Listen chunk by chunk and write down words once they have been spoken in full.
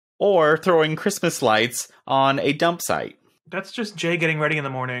Or throwing Christmas lights on a dump site. That's just Jay getting ready in the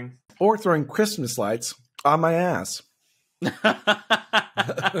morning. Or throwing Christmas lights on my ass. Or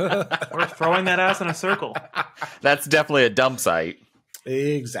throwing that ass in a circle. That's definitely a dump site.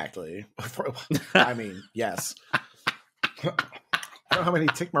 Exactly. I mean, yes. I don't know how many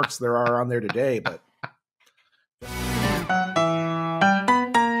tick marks there are on there today, but...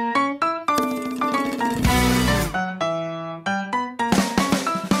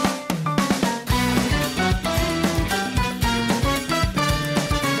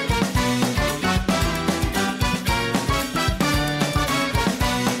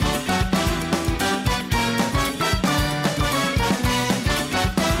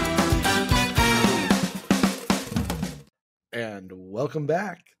 Welcome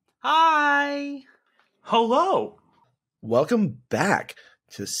back. Hi. Hello. Welcome back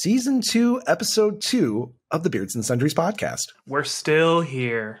to Season 2, Episode 2 of the Beards and Sundries podcast. We're still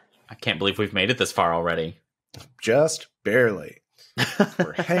here. I can't believe we've made it this far already. Just barely.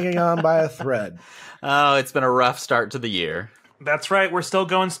 We're hanging on by a thread. Oh, it's been a rough start to the year. That's right, we're still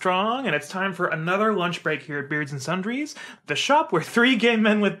going strong, and it's time for another lunch break here at Beards and Sundries, the shop where three gay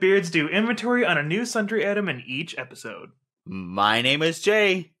men with beards do inventory on a new sundry item in each episode. My name is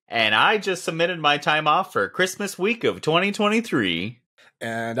Jay, and I just submitted my time off for Christmas week of 2023.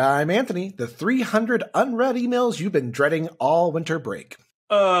 And I'm Anthony, the 300 unread emails you've been dreading all winter break.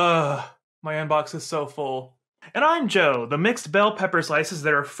 My inbox is so full. And I'm Joe, the mixed bell pepper slices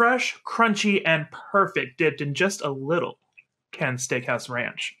that are fresh, crunchy, and perfect, dipped in just a little Ken's Steakhouse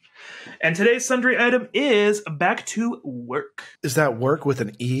Ranch. And today's sundry item is back to work. Is that work with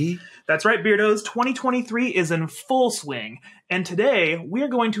an E? That's right, Beardos. 2023 is in full swing. And today, we're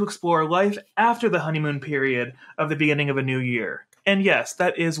going to explore life after the honeymoon period of the beginning of a new year. And yes,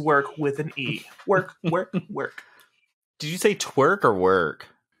 that is work with an E. Work, work, work. Did you say twerk or work?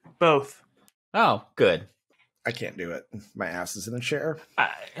 Both. Oh, good. I can't do it. My ass is in a chair.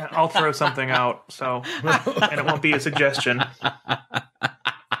 I'll throw something out, and it won't be a suggestion.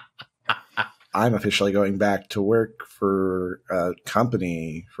 I'm officially going back to work for a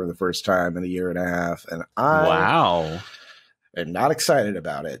company for the first time in a year and a half, and I am not excited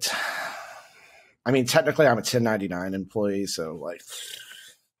about it. I mean, technically, I'm a 1099 employee, so like,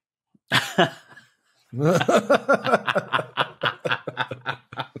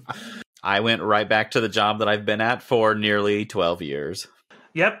 I went right back to the job that I've been at for nearly 12 years.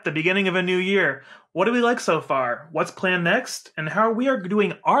 Yep, the beginning of a new year. What do we like so far? What's planned next? And how we are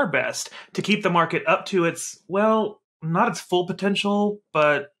doing our best to keep the market up to its, well, not its full potential,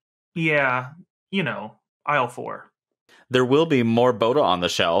 but yeah, aisle 4. There will be more Boda on the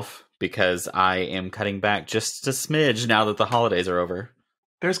shelf because I am cutting back just a smidge now that the holidays are over.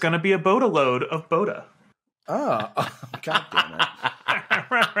 There's going to be a Boda load of Boda. Oh, God damn it.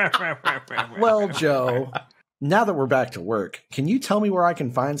 Well, Joe, now that we're back to work, can you tell me where I can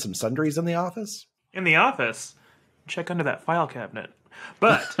find some sundries in the office? In the office? Check under that file cabinet.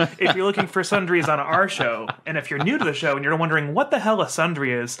 But if you're looking for sundries on our show, and if you're new to the show and you're wondering what the hell a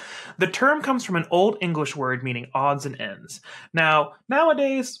sundry is, the term comes from an Old English word meaning odds and ends. Now,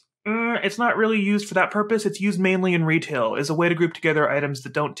 nowadays, it's not really used for that purpose. It's used mainly in retail as a way to group together items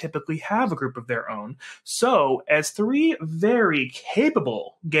that don't typically have a group of their own. So, as three very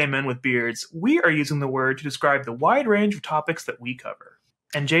capable gay men with beards, we are using the word to describe the wide range of topics that we cover.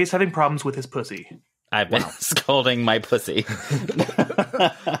 And Jay's having problems with his pussy. I've been scolding my pussy.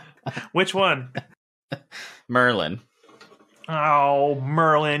 Which one? Merlin. Oh,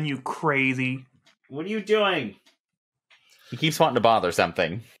 Merlin, you crazy. What are you doing? He keeps wanting to bother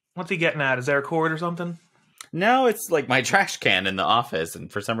something. What's he getting at? Is there a cord or something? No, it's like my trash can in the office,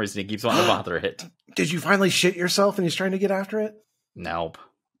 and for some reason he keeps wanting to bother it. Did you finally shit yourself and he's trying to get after it? Nope.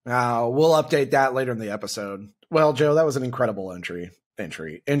 We'll update that later in the episode. Well, Joe, that was an incredible intro.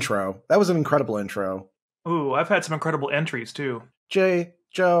 That was an incredible intro. Ooh, I've had some incredible entries, too. Jay,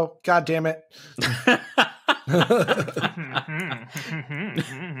 Joe, God damn it.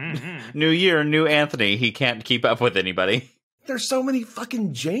 New year, new Anthony. He can't keep up with anybody. There's so many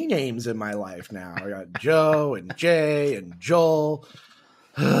fucking J names in my life now. I got Joe and Jay and Joel.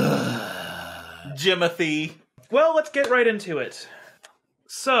 Jimothy. Well, let's get right into it.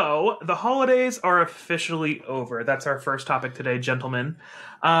 So, the holidays are officially over. That's our first topic today, gentlemen.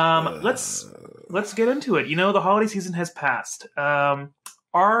 Let's get into it. The holiday season has passed.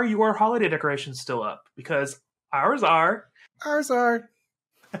 Are your holiday decorations still up? Because ours are. Ours are.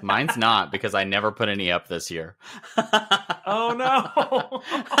 Mine's not, because I never put any up this year. Oh, no.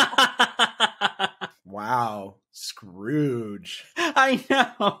 Wow. Scrooge. I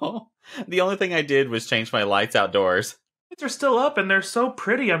know. The only thing I did was change my lights outdoors. They're still up and they're so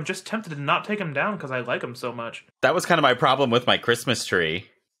pretty. I'm just tempted to not take them down because I like them so much. That was kind of my problem with my Christmas tree.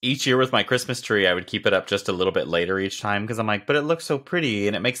 Each year with my Christmas tree, I would keep it up just a little bit later each time because I'm like, but it looks so pretty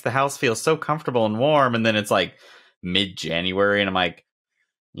and it makes the house feel so comfortable and warm. And then it's like mid-January and I'm like,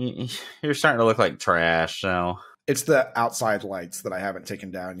 you're starting to look like trash. So it's the outside lights that I haven't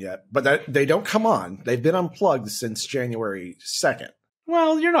taken down yet, but they don't come on. They've been unplugged since January 2nd.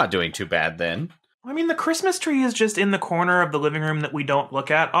 Well, you're not doing too bad then. I mean, the Christmas tree is just in the corner of the living room that we don't look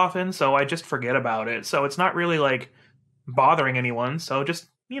at often, so I just forget about it. So it's not really, like, bothering anyone, so just,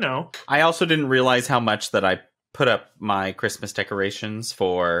 I also didn't realize how much that I put up my Christmas decorations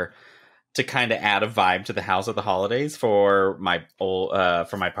to kind of add a vibe to the house at the holidays for my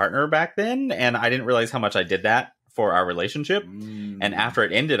partner back then, and I didn't realize how much I did that for our relationship. And after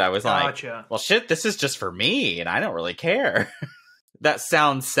it ended, I was like, well, shit, this is just for me, and I don't really care. That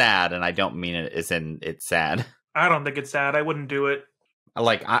sounds sad, and I don't mean it as in it's sad. I don't think it's sad. I wouldn't do it.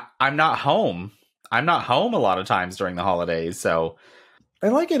 Like, I'm not home. I'm not home a lot of times during the holidays, so... I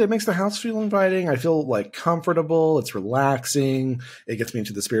like it. It makes the house feel inviting. I feel, like, comfortable. It's relaxing. It gets me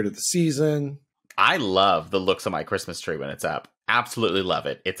into the spirit of the season. I love the looks of my Christmas tree when it's up. Absolutely love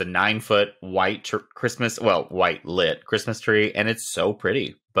it. It's a 9-foot white white lit Christmas tree, and it's so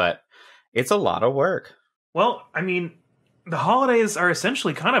pretty, but it's a lot of work. Well, I mean... The holidays are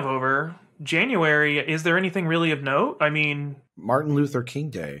essentially kind of over. January, is there anything really of note? I mean... Martin Luther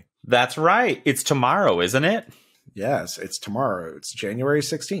King Day. That's right. It's tomorrow, isn't it? Yes, it's tomorrow. It's January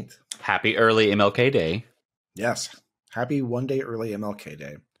 16th. Happy early MLK Day. Yes. Happy one day early MLK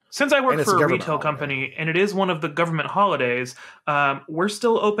Day. Since I work for a retail company, and it is one of the government holidays, we're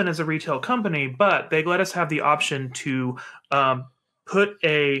still open as a retail company, but they let us have the option to... put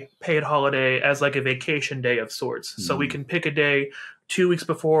a paid holiday as like a vacation day of sorts. So we can pick a day 2 weeks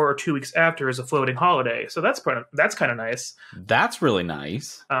before or 2 weeks after as a floating holiday. So that's kind of nice. That's really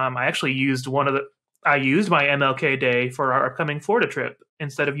nice. I actually used I used my MLK day for our upcoming Florida trip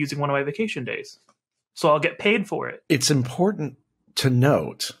instead of using one of my vacation days. So I'll get paid for it. It's important to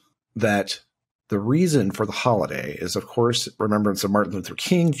note that the reason for the holiday is, of course, remembrance of Martin Luther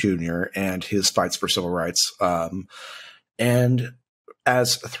King Jr. and his fights for civil rights. And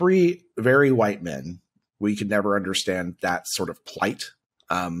as three very white men, we could never understand that sort of plight.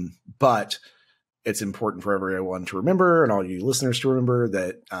 But it's important for everyone to remember, and all you listeners to remember,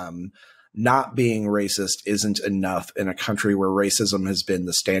 that not being racist isn't enough in a country where racism has been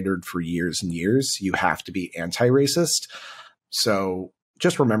the standard for years and years. You have to be anti-racist. So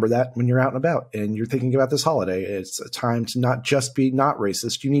just remember that when you're out and about and you're thinking about this holiday. It's a time to not just be not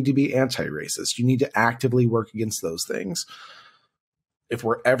racist. You need to be anti-racist. You need to actively work against those things if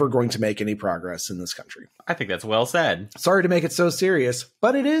we're ever going to make any progress in this country. I think that's well said. Sorry to make it so serious,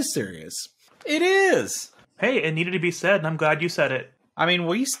 but it is serious. It is. Hey, it needed to be said, and I'm glad you said it. I mean,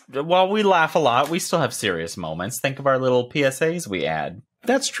 while we laugh a lot, we still have serious moments. Think of our little PSAs we add.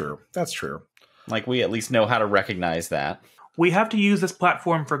 That's true. That's true. Like, we at least know how to recognize that. We have to use this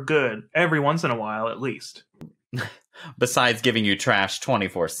platform for good, every once in a while, at least. Besides giving you trash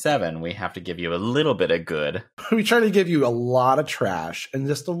 24/7, we have to give you a little bit of good. We try to give you a lot of trash and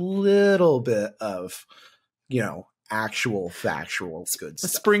just a little bit of, actual factual good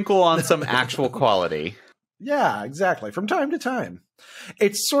stuff. Sprinkle on some actual quality. Yeah, exactly. From time to time.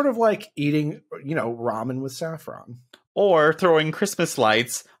 It's sort of like eating, ramen with saffron. Or throwing Christmas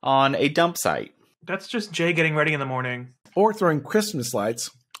lights on a dump site. That's just Jay getting ready in the morning. Or throwing Christmas lights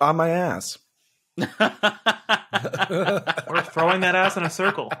on my ass. Or throwing that ass in a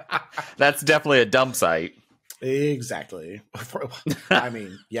circle. That's definitely a dump site. Exactly. I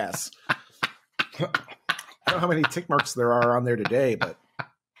mean, yes. I don't know how many tick marks there are on there today, but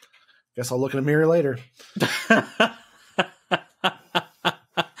guess I'll look in a mirror later.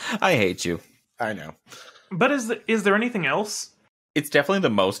 I hate you. I know. But is there anything else? It's definitely the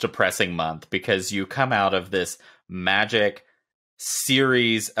most depressing month because you come out of this magic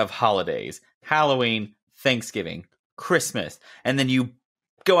series of holidays. Halloween, Thanksgiving, Christmas, and then you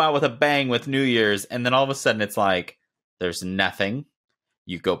go out with a bang with New Year's, and then all of a sudden it's like, there's nothing.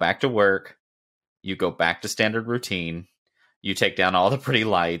 You go back to work, you go back to standard routine, you take down all the pretty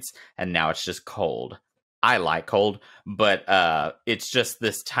lights, and now it's just cold. I like cold, but it's just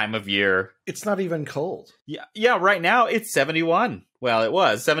this time of year. It's not even cold. Yeah, right now it's 71. Well, it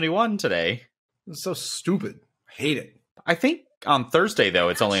was 71 today. It's so stupid. I hate it. I think on Thursday, though,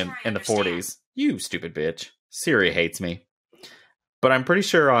 it's only in the 40s. You stupid bitch. Siri hates me. But I'm pretty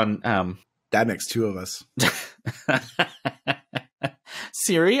sure on... That makes two of us.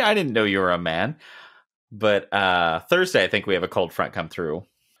 Siri, I didn't know you were a man. But Thursday, I think we have a cold front come through.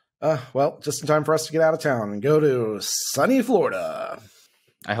 Well, just in time for us to get out of town and go to sunny Florida.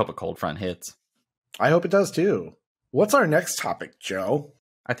 I hope a cold front hits. I hope it does too. What's our next topic, Joe?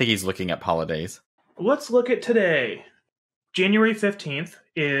 I think he's looking up holidays. Let's look at today. January 15th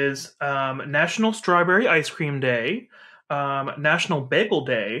is National Strawberry Ice Cream Day, National Bagel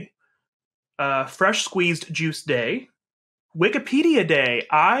Day, Fresh Squeezed Juice Day, Wikipedia Day.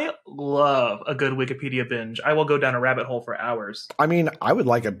 I love a good Wikipedia binge. I will go down a rabbit hole for hours. I mean, I would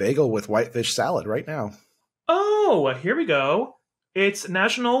like a bagel with whitefish salad right now. Oh, here we go. It's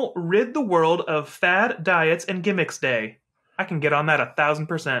National Rid the World of Fad Diets and Gimmicks Day. I can get on that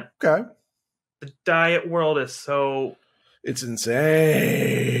 1,000%. Okay. The diet world is so... It's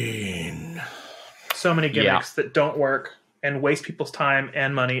insane. So many gimmicks that don't work and waste people's time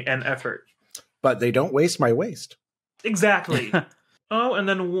and money and effort. But they don't waste my waste. Exactly. Oh, and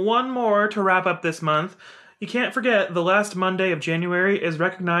then one more to wrap up this month. You can't forget the last Monday of January is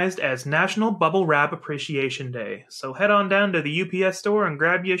recognized as National Bubble Wrap Appreciation Day. So head on down to the UPS store and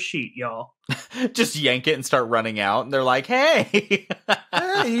grab you a sheet, y'all. Just yank it and start running out. And they're like, hey.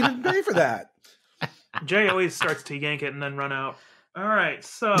 Hey, you didn't pay for that. Jay always starts to yank it and then run out. All right,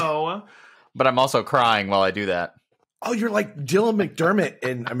 so... But I'm also crying while I do that. Oh, you're like Dylan McDermott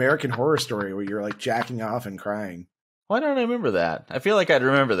in American Horror Story where you're like jacking off and crying. Why don't I remember that? I feel like I'd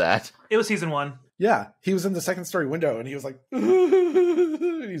remember that. It was season 1. Yeah, he was in the second story window and he was like...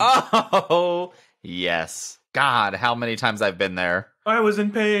 He's... Oh, yes. God, how many times I've been there. I was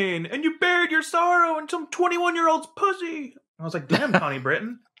in pain, and you buried your sorrow in some 21-year-old's pussy. I was like, damn, Connie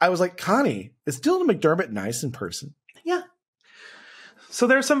Britton. I was like, Connie, is Dylan McDermott nice in person? Yeah. So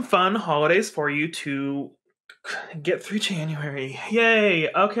there's some fun holidays for you to get through January.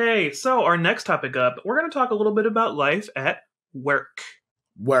 Yay. Okay, so our next topic up, we're going to talk a little bit about life at work.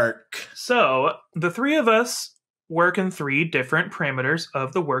 Work. So the three of us work in 3 different parameters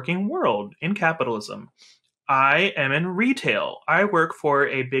of the working world in capitalism. I am in retail. I work for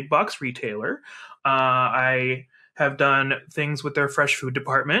a big box retailer. I have done things with their fresh food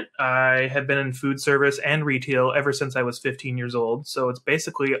department. I have been in food service and retail ever since I was 15 years old. So it's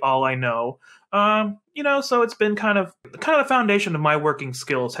basically all I know. So it's been kind of the foundation of my working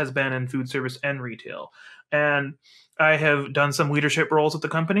skills has been in food service and retail. And I have done some leadership roles at the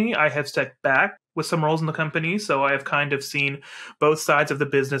company. I have stepped back with some roles in the company. So I have kind of seen both sides of the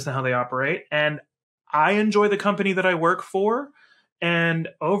business and how they operate. And I enjoy the company that I work for. And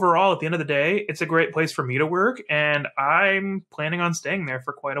overall, at the end of the day, it's a great place for me to work. And I'm planning on staying there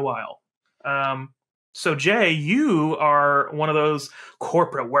for quite a while. So Jay, you are one of those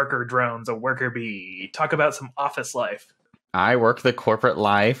corporate worker drones, a worker bee. Talk about some office life. I work the corporate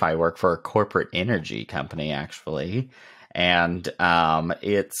life. I work for a corporate energy company, actually. And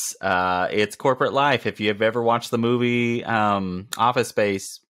it's corporate life. If you've ever watched the movie Office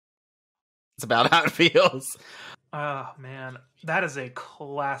Space, it's about how it feels. Oh, man. That is a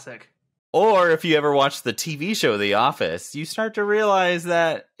classic. Or if you ever watch the TV show The Office, you start to realize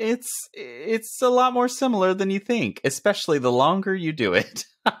that it's a lot more similar than you think, especially the longer you do it.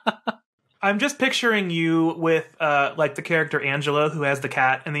 I'm just picturing you with like the character Angela who has the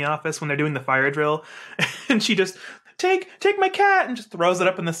cat in the office when they're doing the fire drill, and she just take my cat and just throws it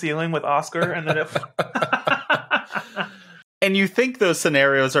up in the ceiling with Oscar, and then it. And you think those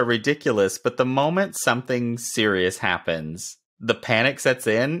scenarios are ridiculous, but the moment something serious happens, the panic sets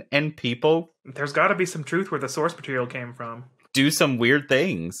in, and people... There's got to be some truth where the source material came from. Do some weird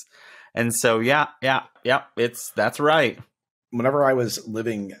things. And so, yeah, that's right. Whenever I was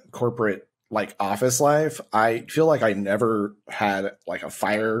living corporate, like, office life, I feel like I never had, like, a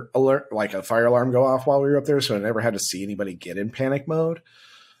fire alert, like a fire alarm go off while we were up there, so I never had to see anybody get in panic mode.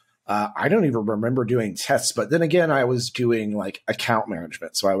 I don't even remember doing tests, but then again, I was doing like account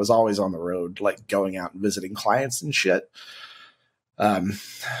management. So I was always on the road, like going out and visiting clients and shit. Can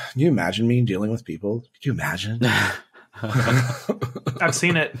you imagine me dealing with people? Could you imagine? I've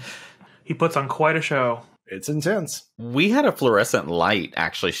seen it. He puts on quite a show. It's intense. We had a fluorescent light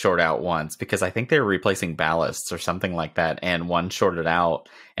actually short out once because I think they were replacing ballasts or something like that. And one shorted out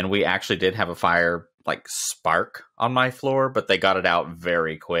and we actually did have a fire like spark on my floor, but they got it out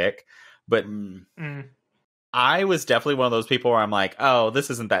very quick. But I was definitely one of those people where I'm like, oh, this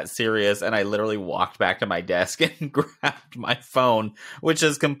isn't that serious. And I literally walked back to my desk and grabbed my phone, which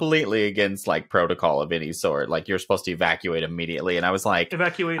is completely against like protocol of any sort. Like you're supposed to evacuate immediately. And I was like,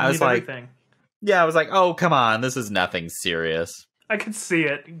 everything. Yeah, I was like, oh, come on. This is nothing serious. I could see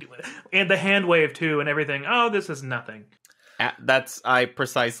it. And the hand wave too and everything. Oh, this is nothing. I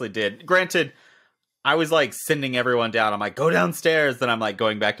precisely did. Granted, I was like sending everyone down. I'm like, go downstairs. Then I'm like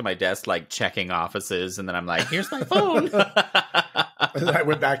going back to my desk, like checking offices. And then I'm like, here's my phone. And then I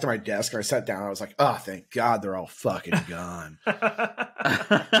went back to my desk and I sat down. I was like, oh, thank God they're all fucking gone.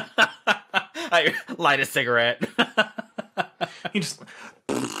 I light a cigarette. You just...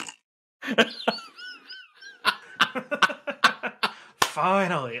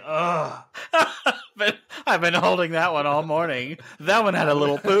 Finally. Ugh. But I've been holding that one all morning. That one had a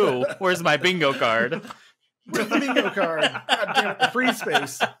little poo. Where's my bingo card? Where's the bingo card? God damn it, the free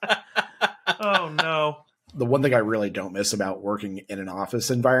space. Oh, no. The one thing I really don't miss about working in an office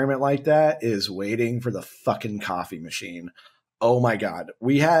environment like that is waiting for the fucking coffee machine. Oh my God.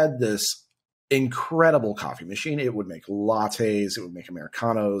 We had this incredible coffee machine. It would make lattes. It would make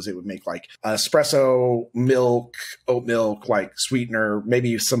Americanos. It would make like espresso, milk, oat milk, like sweetener,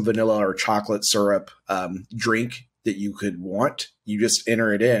 maybe some vanilla or chocolate syrup drink that you could want. You just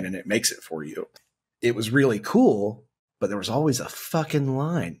enter it in and it makes it for you. It was really cool. But there was always a fucking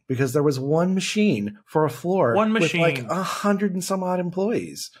line because there was one machine for a floor. One machine. With like 100 and some odd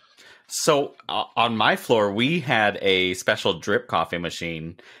employees. So on my floor, we had a special drip coffee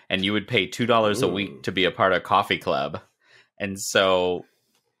machine, and you would pay $2 a week to be a part of coffee club. And so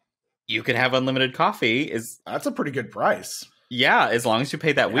you could have unlimited coffee. That's a pretty good price. Yeah, as long as you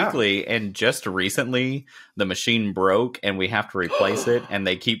pay that weekly. And just recently, the machine broke and we have to replace it. And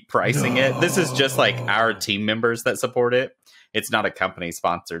they keep pricing it. This is just like our team members that support it. It's not a company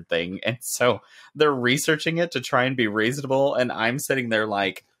sponsored thing. And so they're researching it to try and be reasonable. And I'm sitting there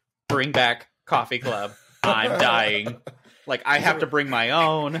like, bring back coffee club. I'm dying. Like, I have to bring my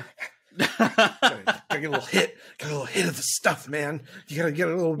own. Gotta get a little hit. Get a little hit of the stuff, man. You gotta get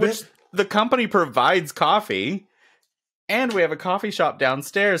a little bit. The company provides coffee. And we have a coffee shop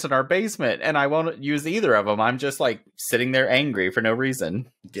downstairs in our basement, and I won't use either of them. I'm just like sitting there angry for no reason.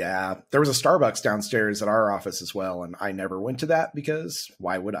 Yeah, there was a Starbucks downstairs at our office as well, and I never went to that because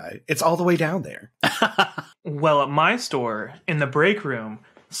why would I? It's all the way down there. Well, at my store, in the break room,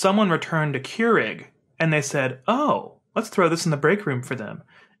 someone returned a Keurig, and they said, oh, let's throw this in the break room for them,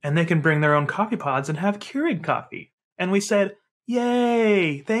 and they can bring their own coffee pods and have Keurig coffee. And we said,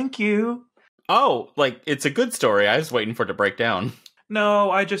 yay, thank you. Oh, like, it's a good story. I was waiting for it to break down.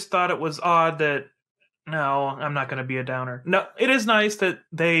 No, I just thought it was odd that... No, I'm not going to be a downer. No, it is nice that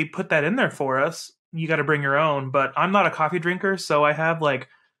they put that in there for us. You got to bring your own, but I'm not a coffee drinker, so I have, like,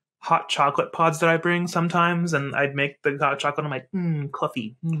 hot chocolate pods that I bring sometimes, and I'd make the hot chocolate, and I'm like,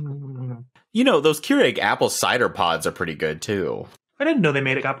 coffee. You know, those Keurig apple cider pods are pretty good, too. I didn't know they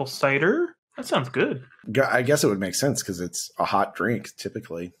made apple cider. That sounds good. I guess it would make sense because it's a hot drink,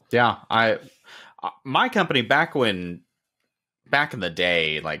 typically. Yeah, my company back in the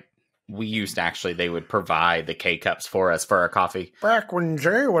day, like we used to actually, they would provide the K-Cups for us for our coffee. Back when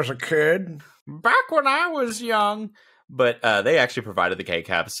Jay was a kid. Back when I was young. But they actually provided the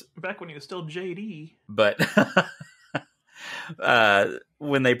K-Cups. Back when he was still JD. But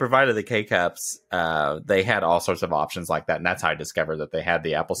when they provided the K-Cups, they had all sorts of options like that. And that's how I discovered that they had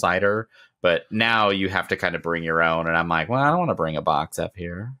the apple cider. But now you have to kind of bring your own. And I'm like, well, I don't want to bring a box up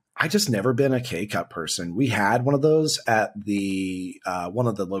here. I just never been a K-Cup person. We had one of those at the one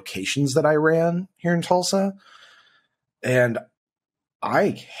of the locations that I ran here in Tulsa. And I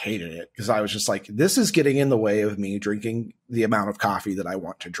hated it because I was just like, this is getting in the way of me drinking the amount of coffee that I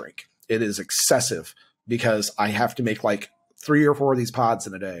want to drink. It is excessive because I have to make like 3 or 4 of these pods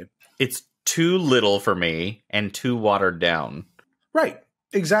in a day. It's too little for me and too watered down. Right.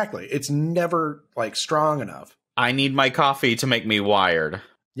 Exactly. It's never like strong enough. I need my coffee to make me wired.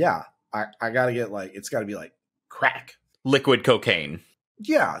 Yeah. I got to get like, it's got to be like crack. Liquid cocaine.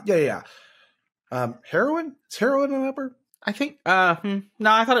 Yeah. Heroin? Is heroin an upper? I think, no,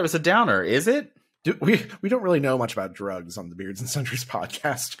 I thought it was a downer. Is it? We don't really know much about drugs on the Beards and Sundries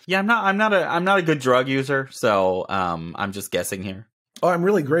podcast. Yeah, I'm not a good drug user, so I'm just guessing here. Oh, I'm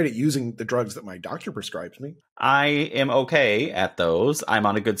really great at using the drugs that my doctor prescribes me. I am okay at those. I'm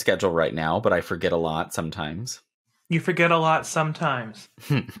on a good schedule right now, but I forget a lot sometimes. You forget a lot sometimes.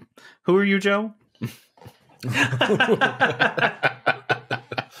 Who are you, Joe?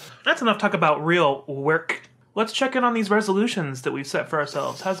 That's enough talk about real work. Let's check in on these resolutions that we've set for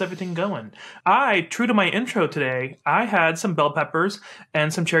ourselves. How's everything going? True to my intro today, I had some bell peppers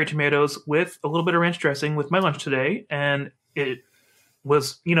and some cherry tomatoes with a little bit of ranch dressing with my lunch today. And it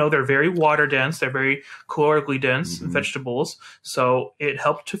was, they're very water dense. They're very calorically dense vegetables. So it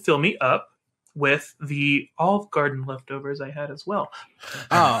helped to fill me up with the Olive Garden leftovers I had as well.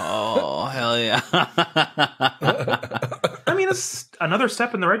 Oh, hell yeah. I mean, it's another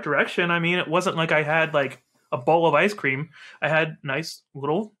step in the right direction. I mean, it wasn't like I had like a bowl of ice cream. I had nice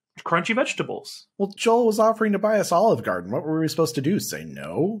little crunchy vegetables. Well, Joel was offering to buy us Olive Garden. What were we supposed to do? Say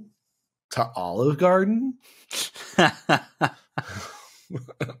no to Olive Garden?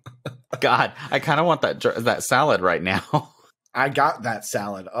 God, I kind of want that salad right now. I got that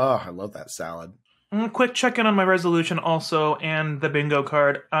salad. Oh, I love that salad. Quick check-in on my resolution also and the bingo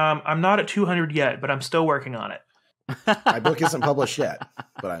card. I'm not at 200 yet, but I'm still working on it. My book isn't published yet,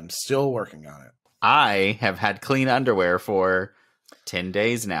 but I'm still working on it. I have had clean underwear for 10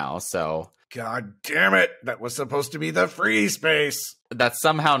 days now, so... God damn it. That was supposed to be the free space. That's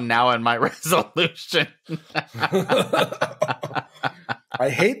somehow now in my resolution. I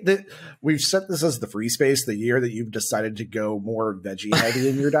hate that we've set this as the free space the year that you've decided to go more veggie heavy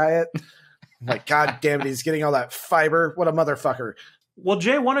in your diet. Like, God damn it, he's getting all that fiber. What a motherfucker. Well,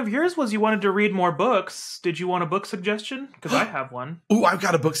 Jay, one of yours was you wanted to read more books. Did you want a book suggestion? Because I have one. Ooh, I've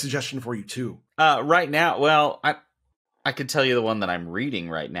got a book suggestion for you, too. Right now, well, I could tell you the one that I'm reading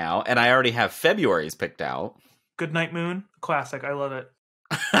right now, and I already have February's picked out. Goodnight Moon. Classic. I love it.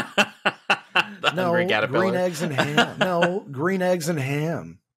 No, green eggs and ham. No, green eggs and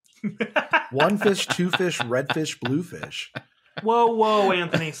ham. One fish, two fish, red fish, blue fish. Whoa,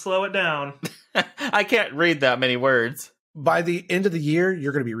 Anthony. Slow it down. I can't read that many words. By the end of the year,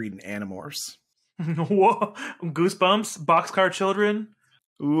 you're going to be reading Animorphs. Whoa. Goosebumps. Boxcar Children.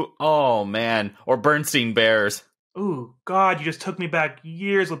 Ooh, oh, man. Or Bernstein Bears. Ooh, God, you just took me back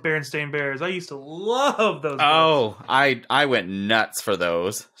years with Berenstain Bears. I used to love those books. Oh, I went nuts for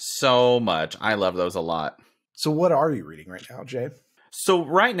those. So much. I love those a lot. So what are you reading right now, Jay? So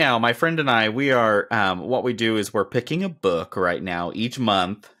right now, my friend and I, we are, what we do is we're picking a book right now each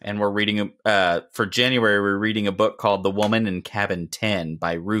month, and we're reading, for January, we're reading a book called The Woman in Cabin 10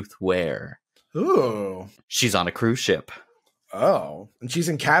 by Ruth Ware. Ooh. She's on a cruise ship. Oh, and she's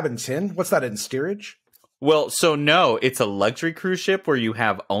in cabin 10? What's that, in steerage? Well, so no, it's a luxury cruise ship where you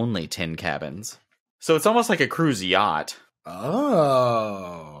have only 10 cabins. So it's almost like a cruise yacht.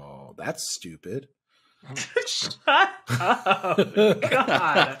 Oh, that's stupid. Shut up.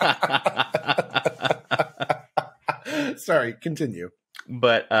 God. Sorry, continue.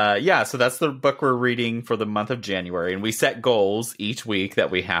 But yeah, so that's the book we're reading for the month of January. And we set goals each week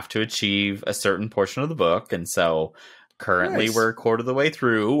that we have to achieve a certain portion of the book. And so currently we're a quarter of the way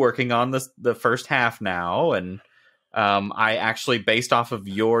through, working on the first half now. And I actually, based off of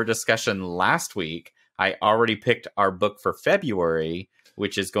your discussion last week, I already picked our book for February,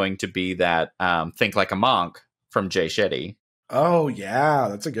 which is going to be that Think Like a Monk from Jay Shetty. Oh, yeah,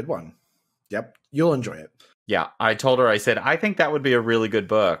 that's a good one. Yep, you'll enjoy it. Yeah, I told her, I said, I think that would be a really good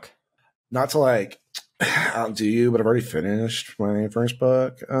book. Not to outdo you, but I've already finished my first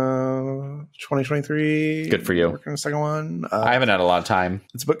book, 2023. Good for you. Working on the second one. I haven't had a lot of time.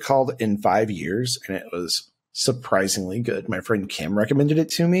 It's a book called In 5 Years, and it was surprisingly good. My friend Kim recommended it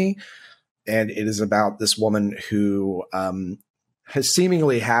to me, and it is about this woman who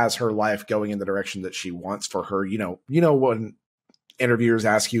seemingly has her life going in the direction that she wants for her. You know when interviewers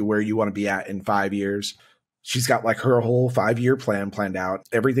ask you where you want to be at in 5 years, she's got like her whole 5-year plan planned out.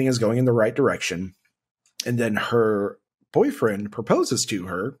 Everything is going in the right direction. And then her boyfriend proposes to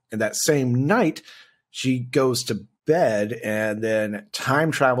her, and that same night she goes to bed, and then time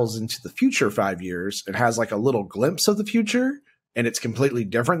travels into the future 5 years and has like a little glimpse of the future. And it's completely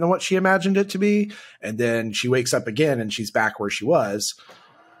different than what she imagined it to be. And then she wakes up again and she's back where she was.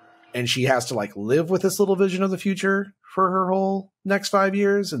 And she has to like live with this little vision of the future for her whole next 5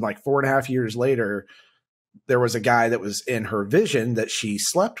 years. And like 4.5 years later, there was a guy that was in her vision that she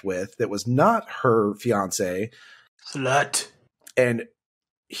slept with that was not her fiance. Slut. And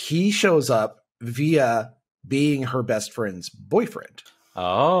he shows up via being her best friend's boyfriend.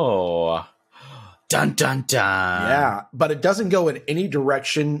 Oh. Dun, dun, dun. Yeah, but it doesn't go in any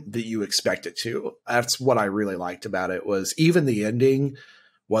direction that you expect it to. That's what I really liked about it, was even the ending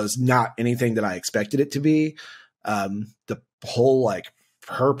was not anything that I expected it to be. The whole like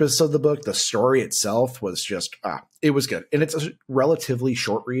purpose of the book, the story itself was just, it was good. And it's a relatively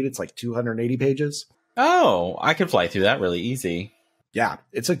short read. It's like 280 pages. Oh, I could fly through that really easy. Yeah,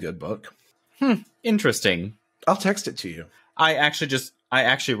 it's a good book. Interesting. I'll text it to you. I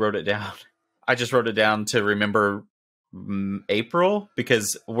actually wrote it down. I just wrote it down to remember April,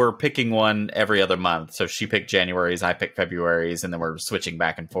 because we're picking one every other month. So she picked January's, I picked February's, and then we're switching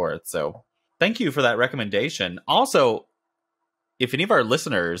back and forth. So thank you for that recommendation. Also, if any of our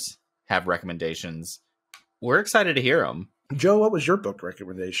listeners have recommendations, we're excited to hear them. Joe, what was your book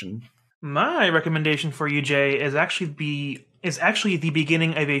recommendation? My recommendation for you, Jay, is actually the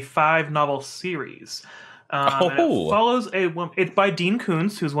beginning of a 5-novel series. And it follows it's by Dean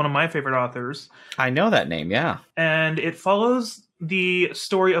Koontz, who's one of my favorite authors. I know that name, yeah. And it follows the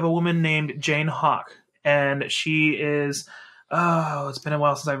story of a woman named Jane Hawk. And she is, it's been a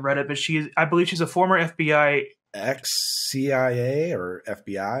while since I've read it, but I believe she's a former FBI ex-CIA or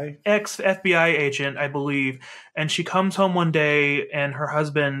FBI? Ex-FBI agent, I believe. And she comes home one day and her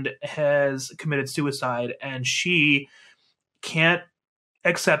husband has committed suicide and she can't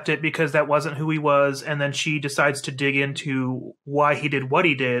accept it because that wasn't who he was. And then she decides to dig into why he did what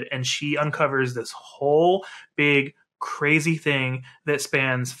he did. And she uncovers this whole big crazy thing that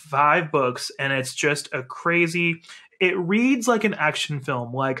spans 5 books. And it's just a crazy... It reads like an action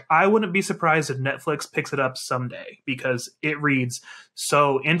film. Like, I wouldn't be surprised if Netflix picks it up someday because it reads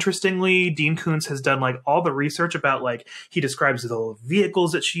so interestingly. Dean Koontz has done like all the research about like he describes the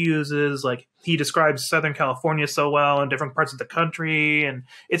vehicles that she uses. Like he describes Southern California so well and different parts of the country. And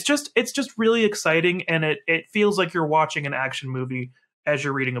it's just really exciting. And it feels like you're watching an action movie as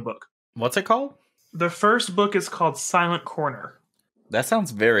you're reading a book. What's it called? The first book is called Silent Corner. That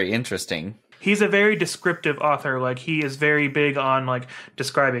sounds very interesting. He's a very descriptive author. Like, he is very big on, like,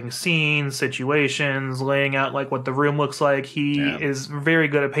 describing scenes, situations, laying out, like, what the room looks like. He is very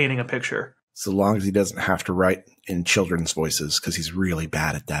good at painting a picture. So long as he doesn't have to write in children's voices, because he's really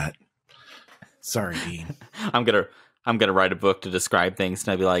bad at that. Sorry, Dean. I'm gonna write a book to describe things,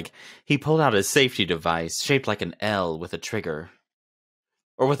 and I'd be like, he pulled out his safety device, shaped like an L with a trigger.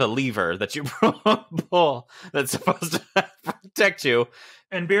 Or with a lever that you pull that's supposed to protect you.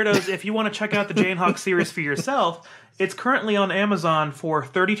 And Beardos, if you want to check out the Jane Hawk series for yourself, it's currently on Amazon for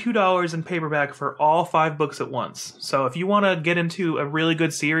 $32 in paperback for all 5 books at once. So if you want to get into a really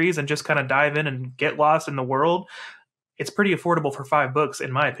good series and just kind of dive in and get lost in the world, it's pretty affordable for 5 books,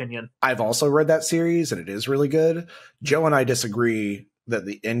 in my opinion. I've also read that series, and it is really good. Joe and I disagree that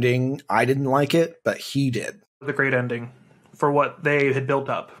the ending, I didn't like it, but he did. The great ending for what they had built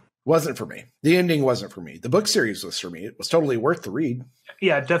up. Wasn't for me. The ending wasn't for me. The book series was for me. It was totally worth the read.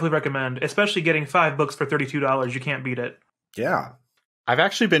 Yeah, definitely recommend. Especially getting 5 books for $32. You can't beat it. Yeah. I've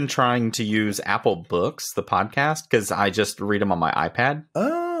actually been trying to use Apple Books, the podcast, because I just read them on my iPad.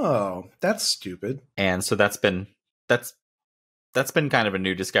 Oh, that's stupid. And so that's been kind of a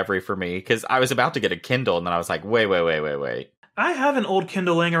new discovery for me, because I was about to get a Kindle, and then I was like, wait. I have an old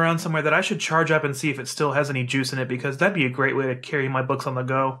Kindle laying around somewhere that I should charge up and see if it still has any juice in it, because that'd be a great way to carry my books on the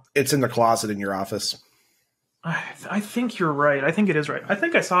go. It's in the closet in your office. I think you're right. I think it is right. I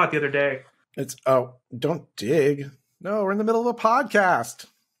think I saw it the other day. Don't dig. No, we're in the middle of a podcast.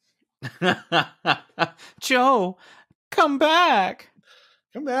 Joe, come back.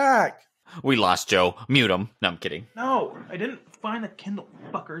 Come back. We lost Joe. Mute him. No, I'm kidding. No, I didn't find the Kindle,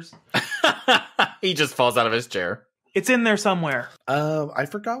 fuckers. He just falls out of his chair. It's in there somewhere. I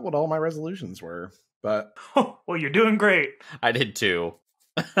forgot what all my resolutions were, but... Well, you're doing great. I did too.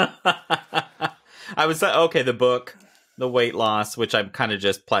 I was okay, the book, the weight loss, which I'm kind of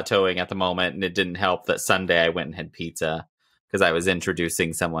just plateauing at the moment, and it didn't help that Sunday I went and had pizza because I was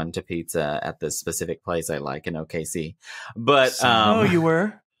introducing someone to pizza at this specific place I like in OKC. But you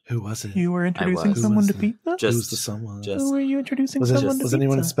were? Who was it? You were introducing someone to pizza? Who's the someone? Who were you introducing someone to pizza? Was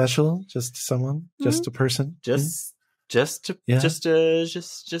anyone special? Just someone? Mm-hmm. Just a person? Just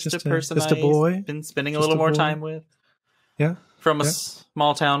a person. Just a boy. I've been spending a little more time with. Yeah. From a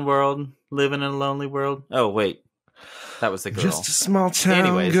small town world, living in a lonely world. Oh wait, that was the girl. Just a small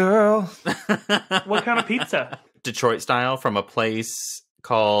town girl. What kind of pizza? Detroit style, from a place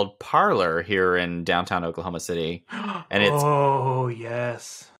called Parlor here in downtown Oklahoma City, and it's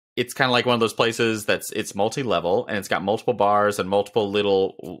kind of like one of those places it's multi-level, and it's got multiple bars and multiple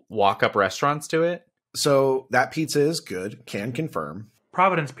little walk-up restaurants to it. So that pizza is good. Can confirm.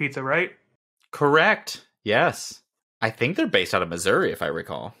 Providence Pizza, right? Correct. Yes. I think they're based out of Missouri, if I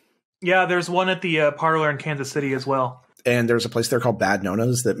recall. Yeah, there's one at the Parlor in Kansas City as well. And there's a place there called Bad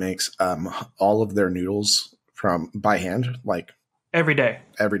Nona's that makes all of their noodles by hand, like every day.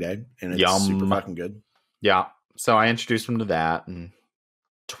 And it's super fucking good. Yeah. So I introduced them to that, and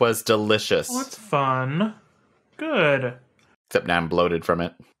 'twas delicious. Oh, that's fun. Good. Except now I'm bloated from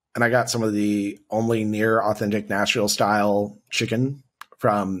it. And I got some of the only near authentic Nashville style chicken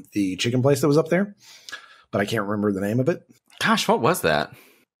from the chicken place that was up there, but I can't remember the name of it. Gosh, what was that?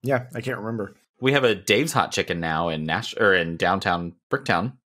 Yeah, I can't remember. We have a Dave's Hot Chicken now in in downtown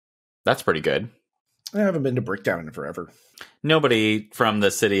Bricktown. That's pretty good. I haven't been to Bricktown in forever. Nobody from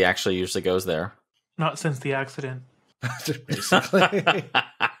the city actually usually goes there. Not since the accident. Basically.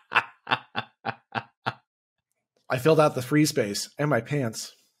 I filled out the free space and my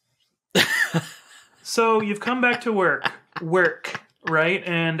pants. So you've come back to work, right?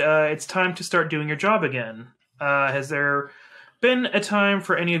 And it's time to start doing your job again. Has there been a time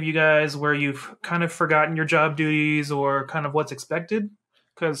for any of you guys where you've kind of forgotten your job duties or kind of what's expected?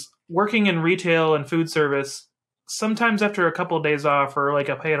 Because working in retail and food service, sometimes after a couple of days off or like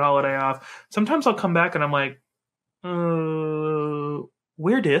a paid holiday off, sometimes I'll come back and I'm like,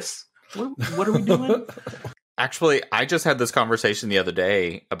 Weirdest. What are we doing? Actually, I just had this conversation the other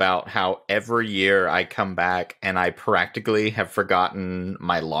day about how every year I come back and I practically have forgotten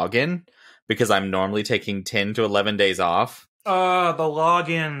my login because I'm normally taking 10 to 11 days off. The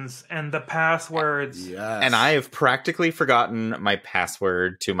logins and the passwords. Yes. And I have practically forgotten my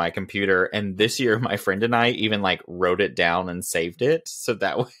password to my computer. And this year, my friend and I even like wrote it down and saved it so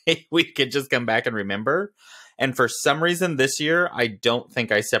that way we could just come back and remember. And for some reason this year, I don't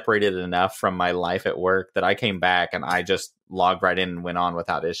think I separated enough from my life at work that I came back and I just logged right in and went on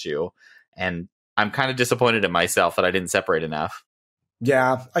without issue. And I'm kind of disappointed in myself that I didn't separate enough.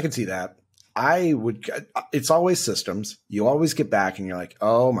 Yeah, I can see that. It's always systems. You always get back and you're like,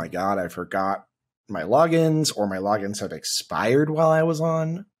 oh my God, I forgot my logins, or my logins have expired while I was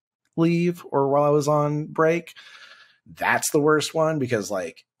on leave or while I was on break. That's the worst one because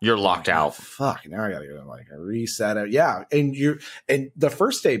like, you're locked out. Fuck, now I gotta go like reset it. Yeah. And the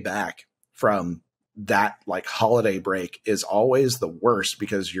first day back from that like holiday break is always the worst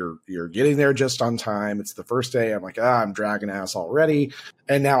because you're getting there just on time. It's the first day. I'm like, I'm dragging ass already.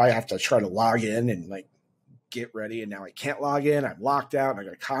 And now I have to try to log in and like get ready. And now I can't log in. I'm locked out and I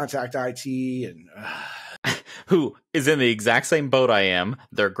got to contact IT and who is in the exact same boat I am.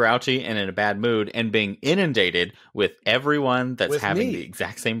 They're grouchy and in a bad mood and being inundated with everyone that's having the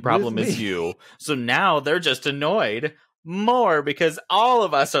exact same problem as you. So now they're just annoyed more because all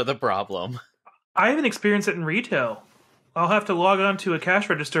of us are the problem. I even experienced it in retail. I'll have to log on to a cash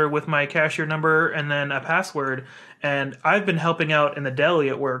register with my cashier number and then a password. And I've been helping out in the deli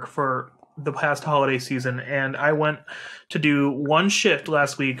at work for the past holiday season. And I went to do one shift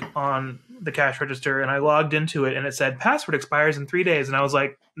last week on the cash register and I logged into it and it said password expires in 3 days. And I was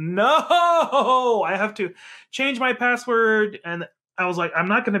like, no, I have to change my password. And I was like, I'm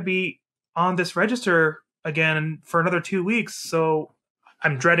not going to be on this register again for another 2 weeks. So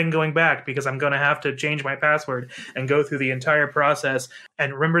I'm dreading going back because I'm going to have to change my password and go through the entire process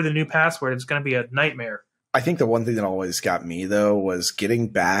and remember the new password. It's going to be a nightmare. I think the one thing that always got me, though, was getting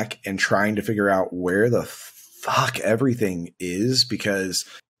back and trying to figure out where the fuck everything is. Because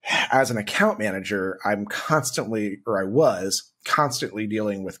as an account manager, I was constantly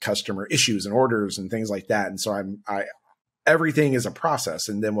dealing with customer issues and orders and things like that. And so everything is a process.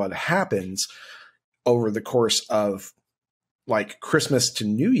 And then what happens over the course of like Christmas to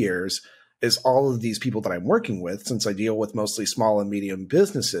New Year's is all of these people that I'm working with, since I deal with mostly small and medium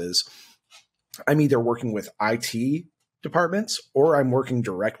businesses, I'm either working with IT departments or I'm working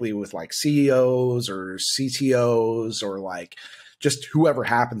directly with like CEOs or CTOs or like just whoever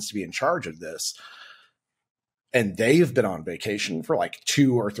happens to be in charge of this. And they've been on vacation for like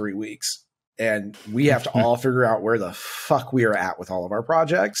 2 or 3 weeks. And we have to all figure out where the fuck we are at with all of our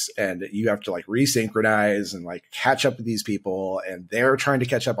projects. And you have to like resynchronize and like catch up with these people. And they're trying to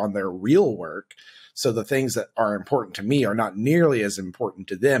catch up on their real work. So the things that are important to me are not nearly as important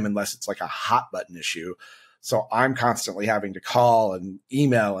to them unless it's like a hot button issue. So I'm constantly having to call and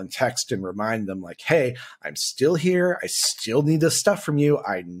email and text and remind them like, hey, I'm still here. I still need this stuff from you.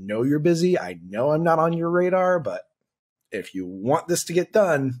 I know you're busy. I know I'm not on your radar, but if you want this to get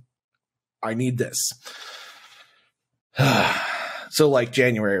done, I need this. So like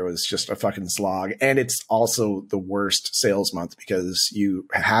January was just a fucking slog. And it's also the worst sales month because you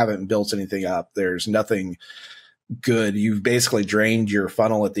haven't built anything up. There's nothing good. You've basically drained your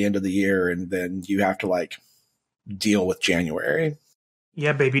funnel at the end of the year. And then you have to like deal with January.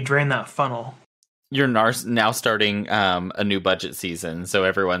 Yeah, baby, drain that funnel. You're now starting a new budget season. So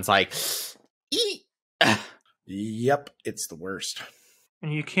everyone's like, eat. Yep. It's the worst.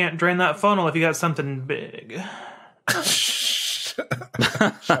 And you can't drain that funnel if you got something big. Shut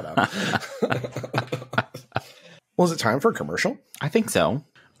up. Well, is it time for a commercial? I think so.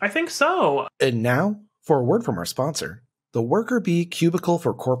 I think so. And now for a word from our sponsor, the Worker Bee Cubicle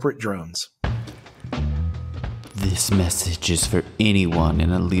for Corporate Drones. This message is for anyone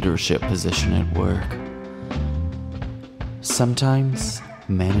in a leadership position at work. Sometimes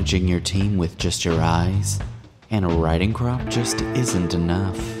managing your team with just your eyes and a writing crop just isn't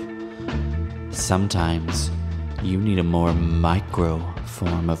enough. Sometimes you need a more micro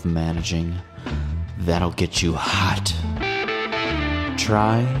form of managing that'll get you hot.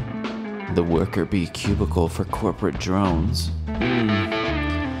 Try the Worker Bee Cubicle for Corporate Drones.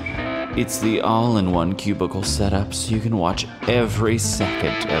 It's the all-in-one cubicle setup so you can watch every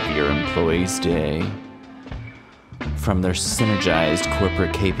second of your employee's day. From their synergized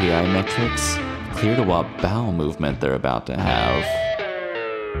corporate KPI metrics, clear to what bowel movement they're about to have.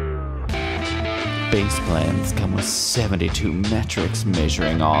 Base plans come with 72 metrics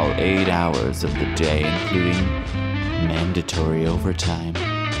measuring all 8 hours of the day, including mandatory overtime.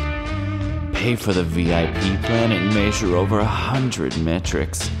 Pay for the VIP plan and measure over 100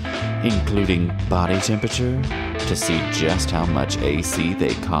 metrics, including body temperature, to see just how much AC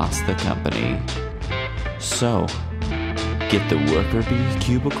they cost the company. So, get the Worker Bee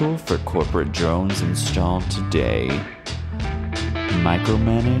Cubicle for corporate drones installed today.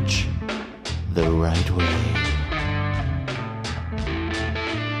 Micromanage the right way.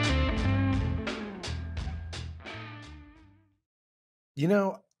 You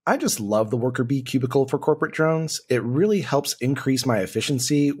know, I just love the Worker Bee Cubicle for corporate drones. It really helps increase my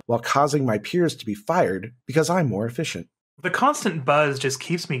efficiency while causing my peers to be fired because I'm more efficient. The constant buzz just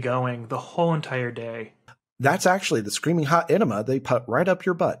keeps me going the whole entire day. That's actually the screaming hot enema they put right up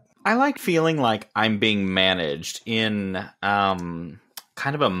your butt. I like feeling like I'm being managed in kind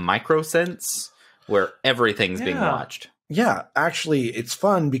of a micro sense where everything's being watched. Yeah, actually, it's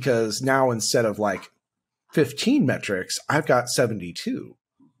fun because now instead of like 15 metrics, I've got 72,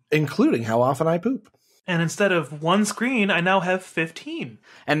 including how often I poop. And instead of one screen, I now have 15.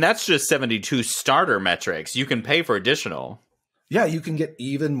 And that's just 72 starter metrics. You can pay for additional. Yeah, you can get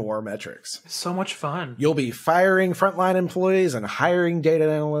even more metrics. So much fun. You'll be firing frontline employees and hiring data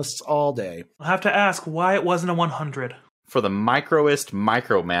analysts all day. I'll have to ask why it wasn't a 100. For the microest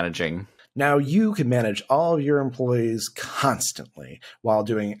micromanaging. Now you can manage all of your employees constantly while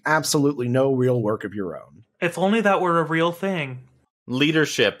doing absolutely no real work of your own. If only that were a real thing.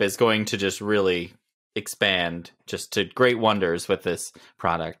 Leadership is going to just really expand just to great wonders with this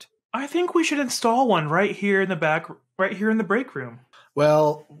product. I think we should install one right here in the back, right here in the break room.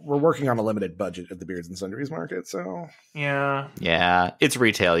 Well, we're working on a limited budget at the Beards and Sundries market, so... Yeah. Yeah, it's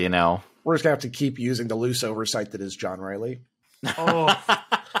retail, you know. We're just going to have to keep using the loose oversight that is John Riley. Oh.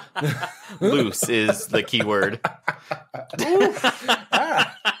 Loose is the key word.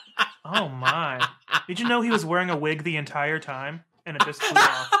 Oh, my. Did you know he was wearing a wig the entire time? And it just flew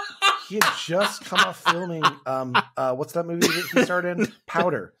off. He had just come off filming, what's that movie that he starred in?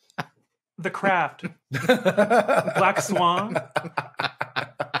 Powder. The Craft. Black Swan.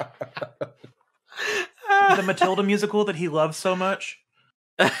 The Matilda musical that he loves so much.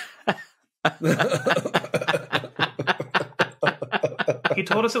 He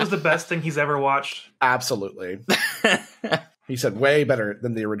told us it was the best thing he's ever watched. Absolutely. He said way better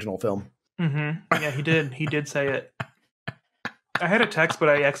than the original film. Mm-hmm. Yeah, he did. He did say it. I had a text, but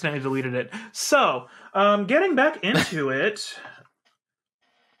I accidentally deleted it. So, getting back into it,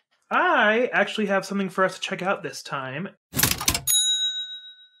 I actually have something for us to check out this time.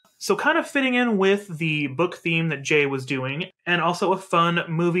 So kind of fitting in with the book theme that Jay was doing, and also a fun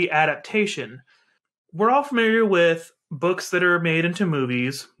movie adaptation. We're all familiar with books that are made into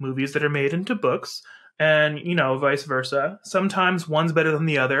movies, movies that are made into books, and, you know, vice versa. Sometimes one's better than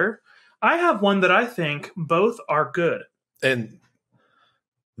the other. I have one that I think both are good. And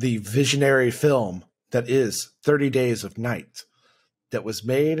the visionary film that is 30 Days of Night that was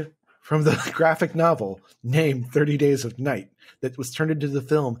made from the graphic novel named 30 Days of Night that was turned into the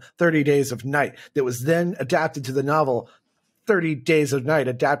film 30 Days of Night that was then adapted to the novel 30 Days of Night,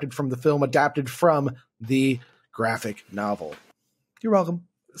 adapted from the film, adapted from the graphic novel. You're welcome.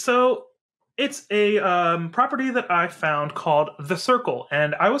 So it's a property that I found called The Circle,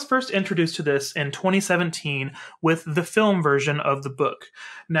 and I was first introduced to this in 2017 with the film version of the book.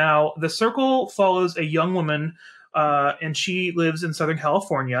 Now, The Circle follows a young woman, and she lives in Southern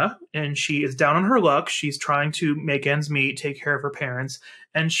California, and she is down on her luck. She's trying to make ends meet, take care of her parents,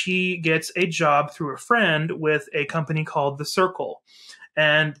 and she gets a job through a friend with a company called The Circle.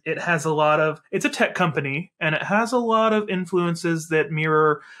 And it has it's a tech company, and it has a lot of influences that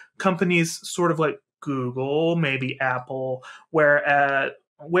mirror companies sort of like Google, maybe Apple, where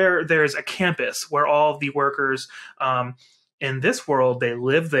there's a campus where all of the workers in this world, they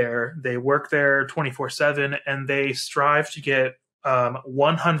live there, they work there 24/7, and they strive to get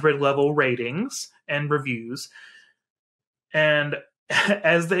 100 level ratings and reviews. And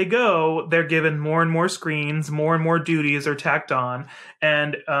as they go, they're given more and more screens, more and more duties are tacked on.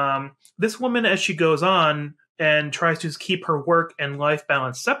 And this woman, as she goes on and tries to keep her work and life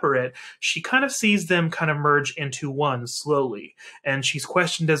balance separate, she kind of sees them kind of merge into one slowly. And she's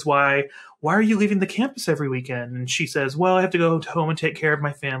questioned as why are you leaving the campus every weekend? And she says, well, I have to go home and take care of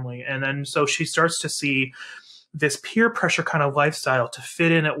my family. And then so she starts to see this peer pressure kind of lifestyle to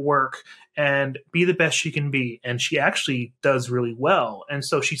fit in at work and be the best she can be. And she actually does really well. And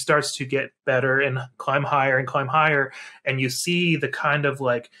so she starts to get better and climb higher and climb higher. And you see the kind of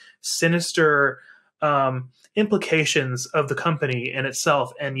like sinister implications of the company in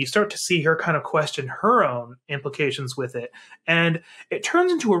itself. And you start to see her kind of question her own implications with it. And it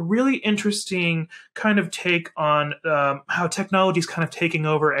turns into a really interesting kind of take on how technology is kind of taking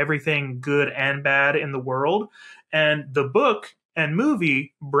over everything good and bad in the world. And the book and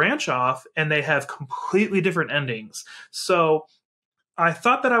movie branch off, and they have completely different endings. So I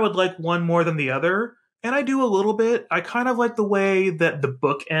thought that I would like one more than the other, and I do a little bit. I kind of like the way that the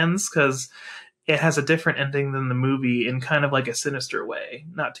book ends, because it has a different ending than the movie in kind of like a sinister way.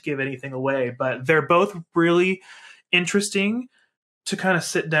 Not to give anything away, but they're both really interesting to kind of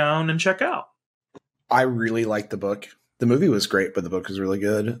sit down and check out. I really like the book. The movie was great, but the book was really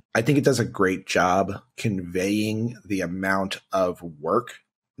good. I think it does a great job conveying the amount of work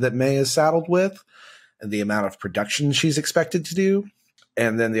that May is saddled with and the amount of production she's expected to do.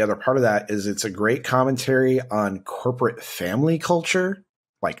 And then the other part of that is it's a great commentary on corporate family culture,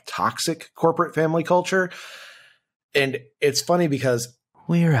 like toxic corporate family culture. And it's funny because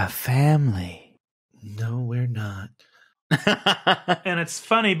we're a family. No, we're not. And it's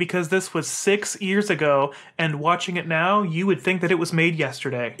funny because this was 6 years ago, and watching it now, you would think that it was made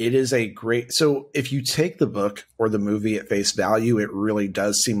yesterday. It is a great... So if you take the book or the movie at face value, it really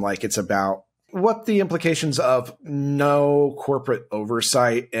does seem like it's about what the implications of no corporate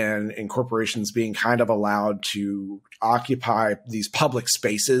oversight and corporations being kind of allowed to occupy these public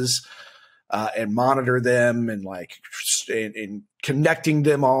spaces and monitor them and like and connecting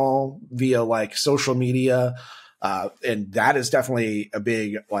them all via like social media. And that is definitely a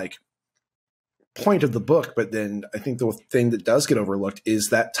big like point of the book. But then I think the thing that does get overlooked is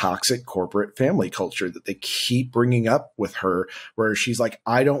that toxic corporate family culture that they keep bringing up with her, where she's like,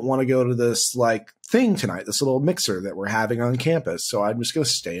 I don't want to go to this like thing tonight, this little mixer that we're having on campus. So I'm just going to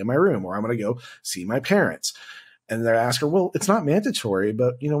stay in my room, or I'm going to go see my parents. And they ask her, well, it's not mandatory,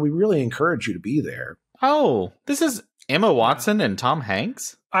 but you know, we really encourage you to be there. Oh, this is Emma Watson and Tom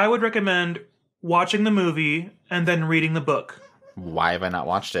Hanks? I would recommend watching the movie and then reading the book. Why have I not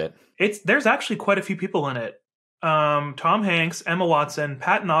watched it? There's actually quite a few people in it. Tom Hanks, Emma Watson,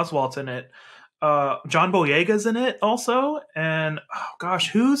 Patton Oswalt's in it. John Boyega's in it also. And oh gosh,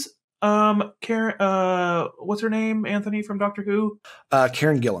 who's Karen? What's her name? Anthony from Doctor Who?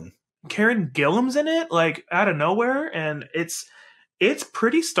 Karen Gillan. Karen Gillan's in it, like out of nowhere, and it's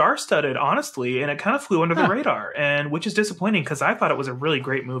pretty star-studded, honestly, and it kind of flew under the radar, and which is disappointing because I thought it was a really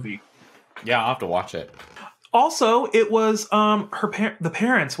great movie. Yeah, I'll have to watch it. Also, it was the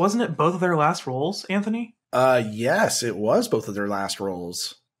parents, wasn't it? Both of their last roles, Anthony. Yes, it was both of their last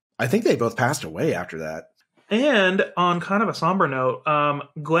roles. I think they both passed away after that. And on kind of a somber note,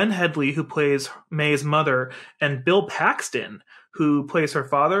 Glenn Headley, who plays May's mother, and Bill Paxton, who plays her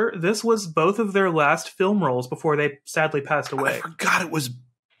father, this was both of their last film roles before they sadly passed away. I forgot it was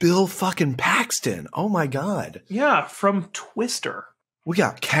Bill fucking Paxton. Oh my God. Yeah, from Twister. We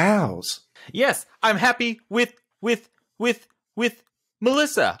got cows. Yes, I'm happy with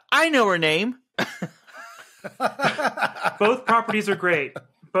Melissa. I know her name. Both properties are great.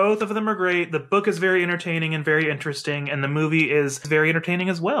 Both of them are great. The book is very entertaining and very interesting, and the movie is very entertaining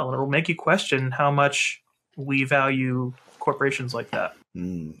as well. And it will make you question how much we value corporations like that.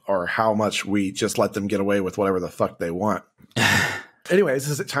 Or how much we just let them get away with whatever the fuck they want. Anyways,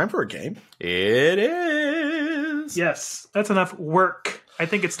 is it time for a game? It is. Yes, that's enough work. I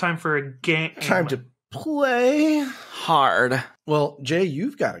think it's time for a game. Time to play hard. Well, Jay,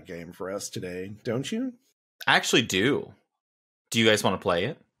 you've got a game for us today, don't you? I actually do. Do you guys want to play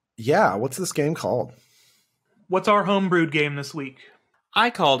it? Yeah, what's this game called? What's our homebrewed game this week? I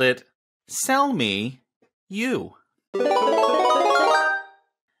called it Sell Me You.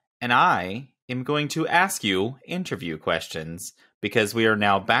 And I am going to ask you interview questions because we are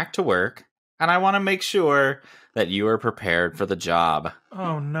now back to work and I want to make sure that you are prepared for the job.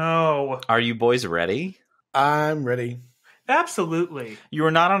 Oh no. Are you boys ready? I'm ready. Absolutely. You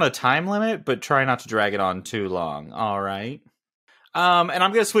are not on a time limit, but try not to drag it on too long. All right. And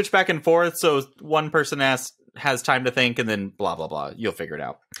I'm going to switch back and forth so one person has time to think and then blah, blah, blah. You'll figure it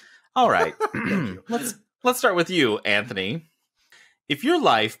out. All right. Let's start with you, Anthony. If your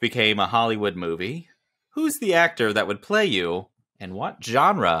life became a Hollywood movie, who's the actor that would play you and what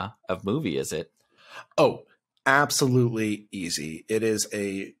genre of movie is it? Oh, absolutely easy. It is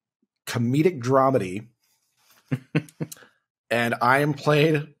a comedic dramedy. And I am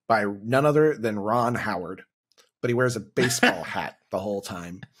played by none other than Ron Howard. But he wears a baseball hat the whole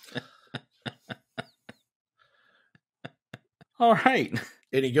time. All right.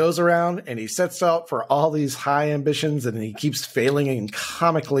 And he goes around and he sets out for all these high ambitions and he keeps failing in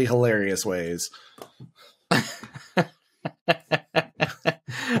comically hilarious ways.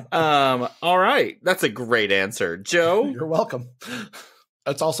 All right. That's a great answer. Joe? You're welcome.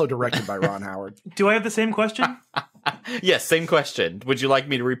 It's also directed by Ron Howard. Do I have the same question? Yes, same question. Would you like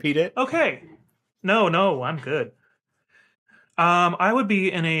me to repeat it? Okay. No, I'm good. I would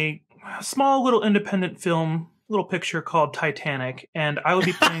be in a small little independent film, little picture called Titanic, and I would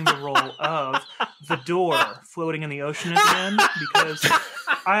be playing the role of the door floating in the ocean at the end, because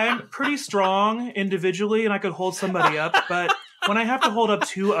I'm pretty strong individually and I could hold somebody up, but when I have to hold up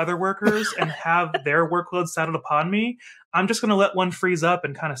two other workers and have their workload saddled upon me, I'm just going to let one freeze up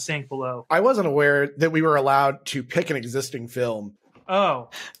and kind of sink below. I wasn't aware that we were allowed to pick an existing film. Oh.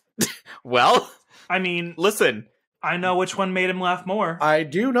 Well, I mean, listen. I know which one made him laugh more. I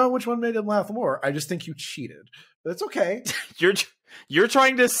do know which one made him laugh more. I just think you cheated. But it's okay. You're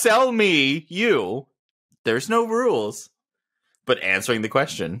trying to sell me you. There's no rules. But answering the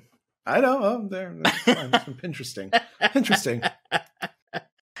question. I know. That's fine. It's interesting. Interesting.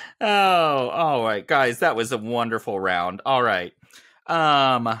 Oh, all right, guys. That was a wonderful round. All right.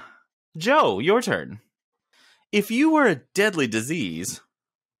 Joe, your turn. If you were a deadly disease,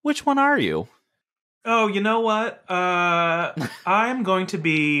 which one are you? Oh, you know what? I'm going to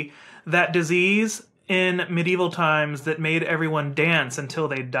be that disease in medieval times that made everyone dance until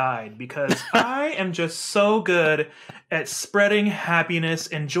they died, because I am just so good at spreading happiness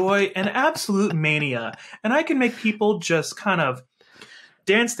and joy and absolute mania. And I can make people just kind of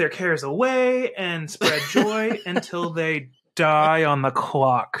dance their cares away and spread joy until they die on the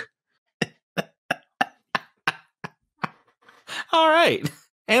clock. All right.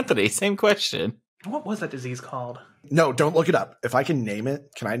 Anthony, same question. What was that disease called? No, don't look it up. If I can name it,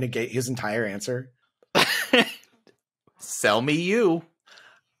 can I negate his entire answer? Sell me you.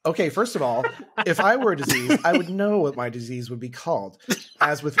 Okay, first of all, if I were a disease, I would know what my disease would be called.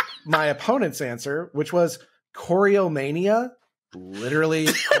 As with my opponent's answer, which was choreomania. Literally,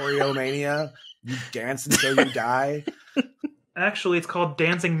 choreomania. You dance until you die. Actually, it's called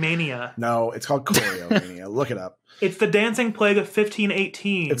dancing mania. No, it's called choreomania. Look it up. It's the dancing plague of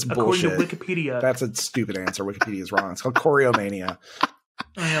 1518. It's according bullshit. to Wikipedia. That's a stupid answer. Wikipedia is wrong. It's called choreomania. Oh,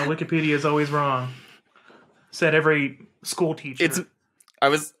 yeah, Wikipedia is always wrong. Said every school teacher. I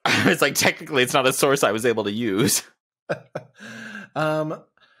was like, technically, it's not a source I was able to use.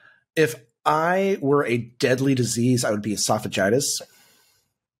 If I were a deadly disease, I would be esophagitis,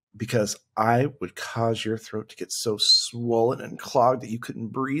 because I would cause your throat to get so swollen and clogged that you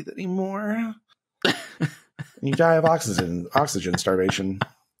couldn't breathe anymore. And you die of oxygen starvation.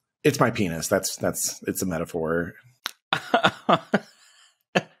 It's my penis. It's a metaphor.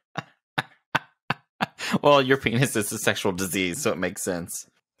 Well, your penis is a sexual disease, so it makes sense.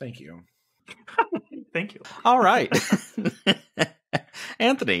 Thank you. Thank you. All right.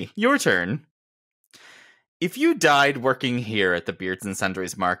 Anthony, your turn. If you died working here at the Beards and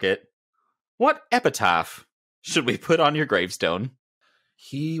Sundries Market, what epitaph should we put on your gravestone?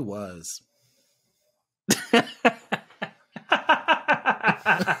 He was.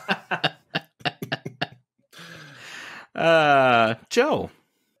 Joe.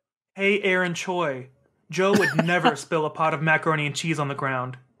 Hey, Aaron Choi. Joe would never spill a pot of macaroni and cheese on the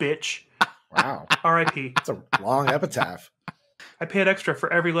ground, bitch. Wow. R.I.P. That's a long epitaph. I paid extra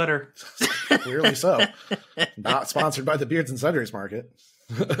for every letter. Clearly so. Not sponsored by the Beards and Sundries Market.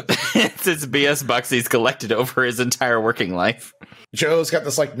 It's B.S. Buxy's collected over his entire working life. Joe's got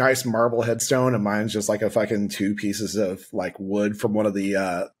this like nice marble headstone, and mine's just like a fucking 2 pieces of like wood from one of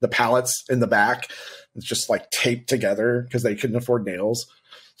the pallets in the back. It's just like taped together because they couldn't afford nails.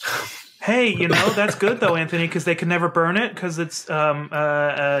 Hey, you know, that's good though, Anthony, because they can never burn it because it's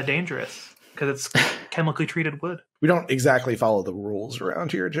dangerous. Because it's chemically treated wood. We don't exactly follow the rules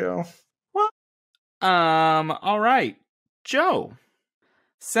around here, Joe. What? All right. Joe,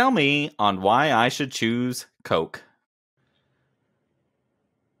 sell me on why I should choose Coke.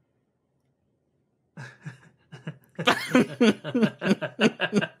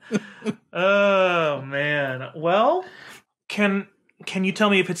 Oh, man. Well, can you tell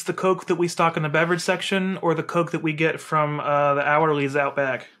me if it's the Coke that we stock in the beverage section or the Coke that we get from the hourlies out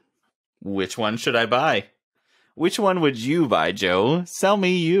back? Which one should I buy? Which one would you buy, Joe? Sell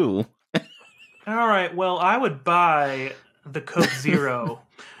me you. All right, well, I would buy the Coke Zero,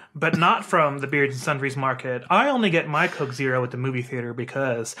 but not from the Beards and Sundries Market. I only get my Coke Zero at the movie theater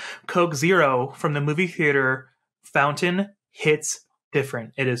because Coke Zero from the movie theater fountain hits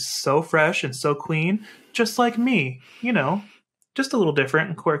different. It is so fresh and so clean, just like me, you know, just a little different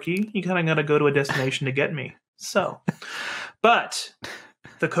and quirky. You kind of got to go to a destination to get me. So, but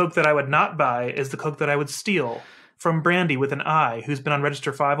the Coke that I would not buy is the Coke that I would steal from Brandy with an I, who's been on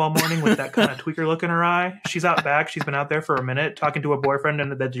Register 5 all morning with that kind of tweaker look in her eye. She's out back. She's been out there for a minute talking to her boyfriend in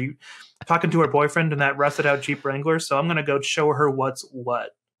that rusted out Jeep Wrangler. So I'm going to go show her what's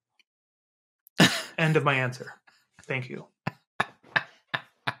what. End of my answer. Thank you.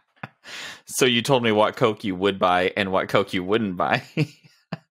 So you told me what Coke you would buy and what Coke you wouldn't buy.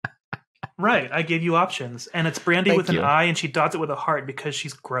 Right. I gave you options. And it's Brandy with an I, and she dots it with a heart because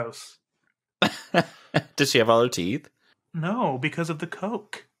she's gross. Does she have all her teeth? No, because of the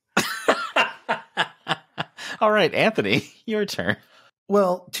Coke. All right, Anthony, your turn.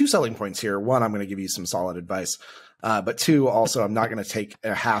 Well, 2 selling points here. 1, I'm going to give you some solid advice. But 2, also, I'm not going to take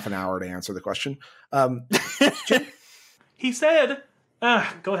a half an hour to answer the question. Jay? He said,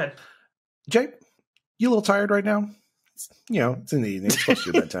 go ahead. Jay, you a little tired right now? It's in the evening. It's close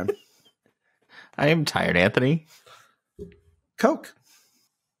to your bedtime. I am tired, Anthony. Coke.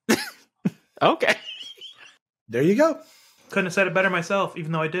 Okay. There you go. Couldn't have said it better myself,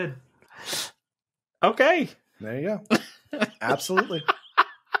 even though I did. Okay. There you go. Absolutely.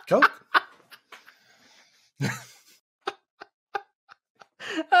 Coke.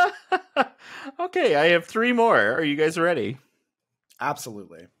 Okay, I have 3 more. Are you guys ready?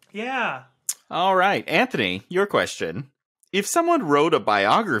 Absolutely. Yeah. All right, Anthony, your question. If someone wrote a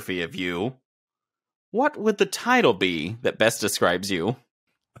biography of you, what would the title be that best describes you?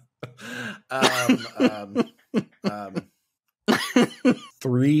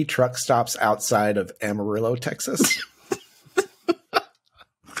 3 truck stops outside of Amarillo, Texas.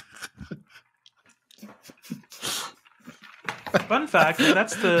 Fun fact,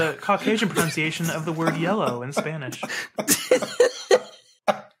 that's the Caucasian pronunciation of the word yellow in Spanish.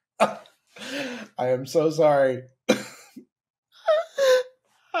 I am so sorry.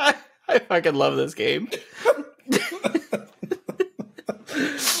 I fucking love this game.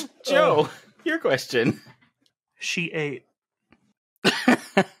 Joe, your question. She ate.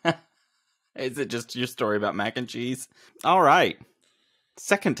 Is it just your story about mac and cheese? All right.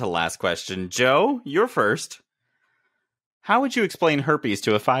 Second to last question. Joe, you're first. How would you explain herpes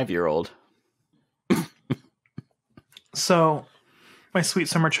to a 5-year-old? So, my sweet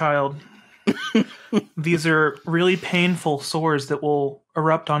summer child, these are really painful sores that will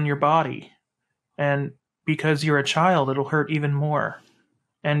erupt on your body. And because you're a child, it'll hurt even more.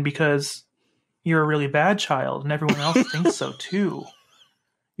 And because you're a really bad child, and everyone else thinks so too,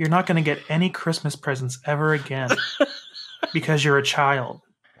 you're not going to get any Christmas presents ever again. Because you're a child.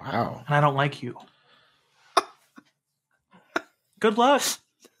 Wow. And I don't like you. Good luck.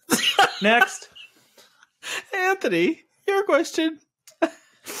 Next. Anthony, your question.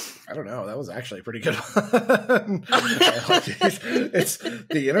 I don't know. That was actually pretty good. It's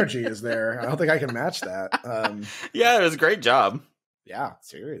the energy is there. I don't think I can match that. Yeah, it was a great job. Yeah,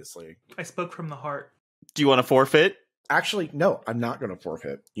 seriously. I spoke from the heart. Do you want to forfeit? Actually, no, I'm not going to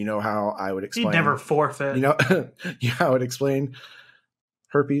forfeit. You know how I would explain? You'd never forfeit. You know how I would explain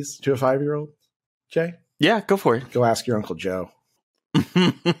herpes to a 5-year-old? Jay? Yeah, go for it. Go ask your Uncle Joe.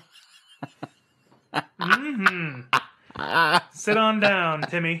 Sit on down,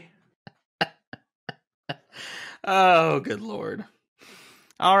 Timmy. Oh, good Lord.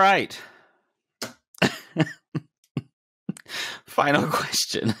 All right. Final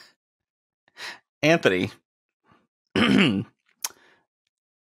question. Anthony.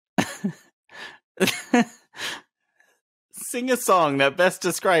 Sing a song that best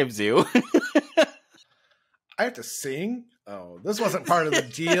describes you. I have to sing? Oh, this wasn't part of the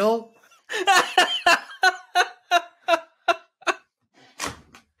deal.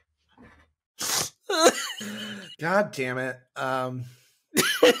 God damn it.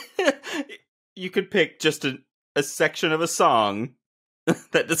 You could pick just a section of a song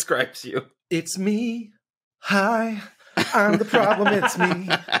that describes you. It's me. Hi. I'm the problem. It's me.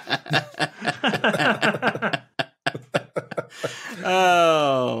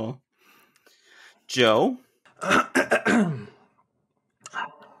 Oh. Joe?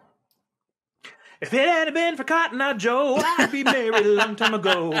 If it hadn't been for Cotton Eye Joe, I'd be married a long time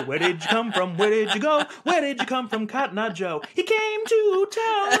ago. Where did you come from? Where did you go? Where did you come from, Cotton Eye Joe? He came to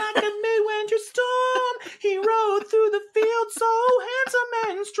town like a midwinter storm. He rode through the field so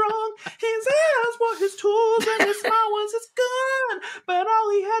handsome and strong. His hands were his tools and his smile was his gun. But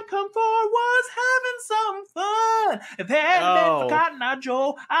all he had come for was having some fun. If it hadn't been for Cotton Eye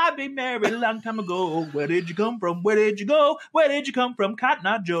Joe, I'd be married a long time ago. Where did you come from? Where did you go? Where did you come from, Cotton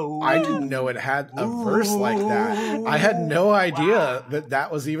Eye Joe? I didn't know it had a verse like that. I had no idea that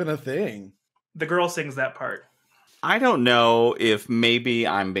was even a thing. The girl sings that part. I don't know if maybe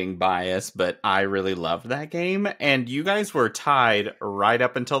I'm being biased, but I really loved that game, and you guys were tied right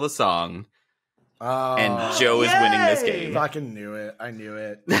up until the song. And Joe is winning this game. Fucking knew it. I knew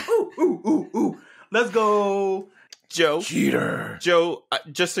it. Ooh. Let's go. Joe. Cheater. Joe,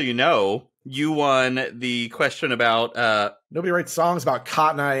 just so you know, you won the question about... Nobody writes songs about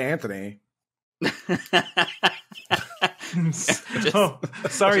Cotton Eye Anthony.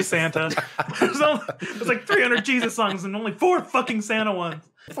 Sorry, Santa. There's like 300 Jesus songs and only 4 fucking Santa ones.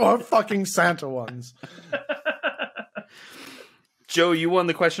 4 fucking Santa ones. Joe, you won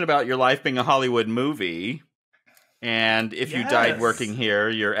the question about your life being a Hollywood movie. And if you died working here,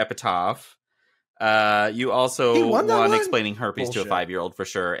 your epitaph. You also won explaining herpes to a 5-year-old for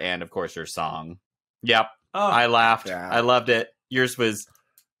sure. And, of course, your song. Yep. Oh. I laughed. Yeah. I loved it. Yours was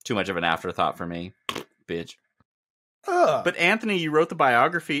too much of an afterthought for me. Bitch. But Anthony, you wrote the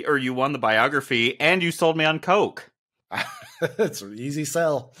biography, or you won the biography, and you sold me on Coke. It's an easy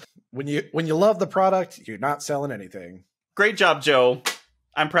sell. When you love the product, you're not selling anything. Great job, Joe.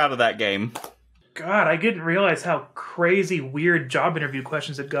 I'm proud of that game. God, I didn't realize how crazy, weird job interview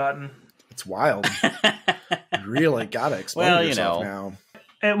questions had gotten. It's wild. You really gotta explain yourself now.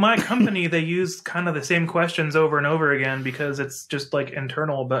 At my company, they use kind of the same questions over and over again because it's just like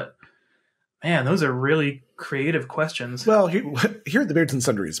internal, but man, those are really creative questions. Well, here at the Beards and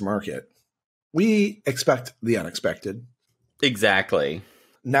Sundries market, we expect the unexpected. Exactly.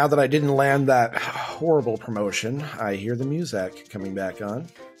 Now that I didn't land that horrible promotion, I hear the music coming back on.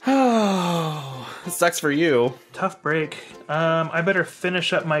 Oh, it sucks for you. Tough break. I better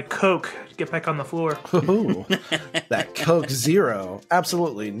finish up my Coke to get back on the floor. Ooh, that Coke Zero.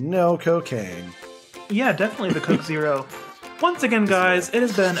 Absolutely no cocaine. Yeah, definitely the Coke Zero. Once again, guys, it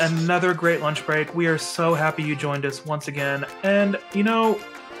has been another great lunch break. We are so happy you joined us once again. And, you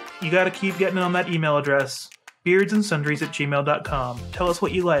got to keep getting on that email address, beardsandsundries@gmail.com. Tell us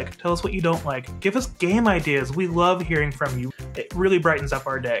what you like. Tell us what you don't like. Give us game ideas. We love hearing from you. It really brightens up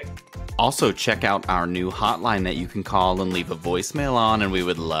our day. Also, check out our new hotline that you can call and leave a voicemail on, and we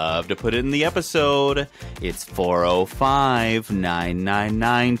would love to put it in the episode. It's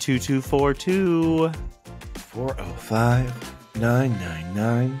 405-999-2242.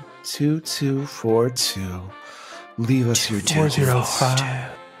 405-999-2242. Leave us your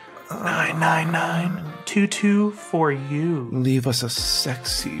 405-999-22 for you. Leave us a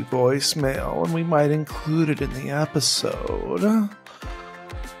sexy voicemail and we might include it in the episode.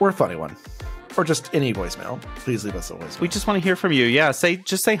 Or a funny one. Or just any voicemail. Please leave us a voicemail. We just want to hear from you. Yeah,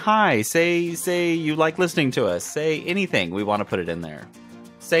 just say hi. Say you like listening to us. Say anything. We want to put it in there.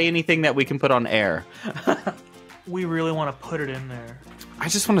 Say anything that we can put on air. We really want to put it in there. I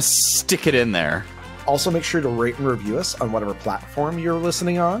just want to stick it in there. Also, make sure to rate and review us on whatever platform you're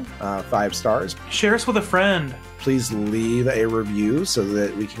listening on. 5 stars. Share us with a friend. Please leave a review so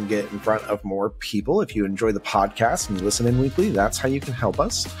that we can get in front of more people. If you enjoy the podcast and you listen in weekly, that's how you can help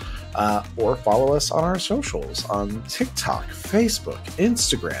us. Or follow us on our socials on TikTok, Facebook,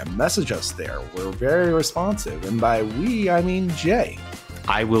 Instagram. Message us there. We're very responsive. And by we, I mean Jay.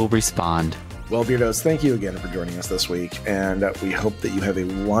 I will respond. Well, Beardos, thank you again for joining us this week. And we hope that you have a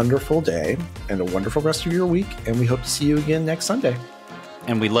wonderful day and a wonderful rest of your week. And we hope to see you again next Sunday.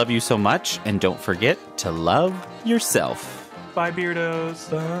 And we love you so much. And don't forget to love yourself. Bye,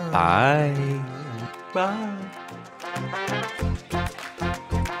 Beardos. Bye. Bye.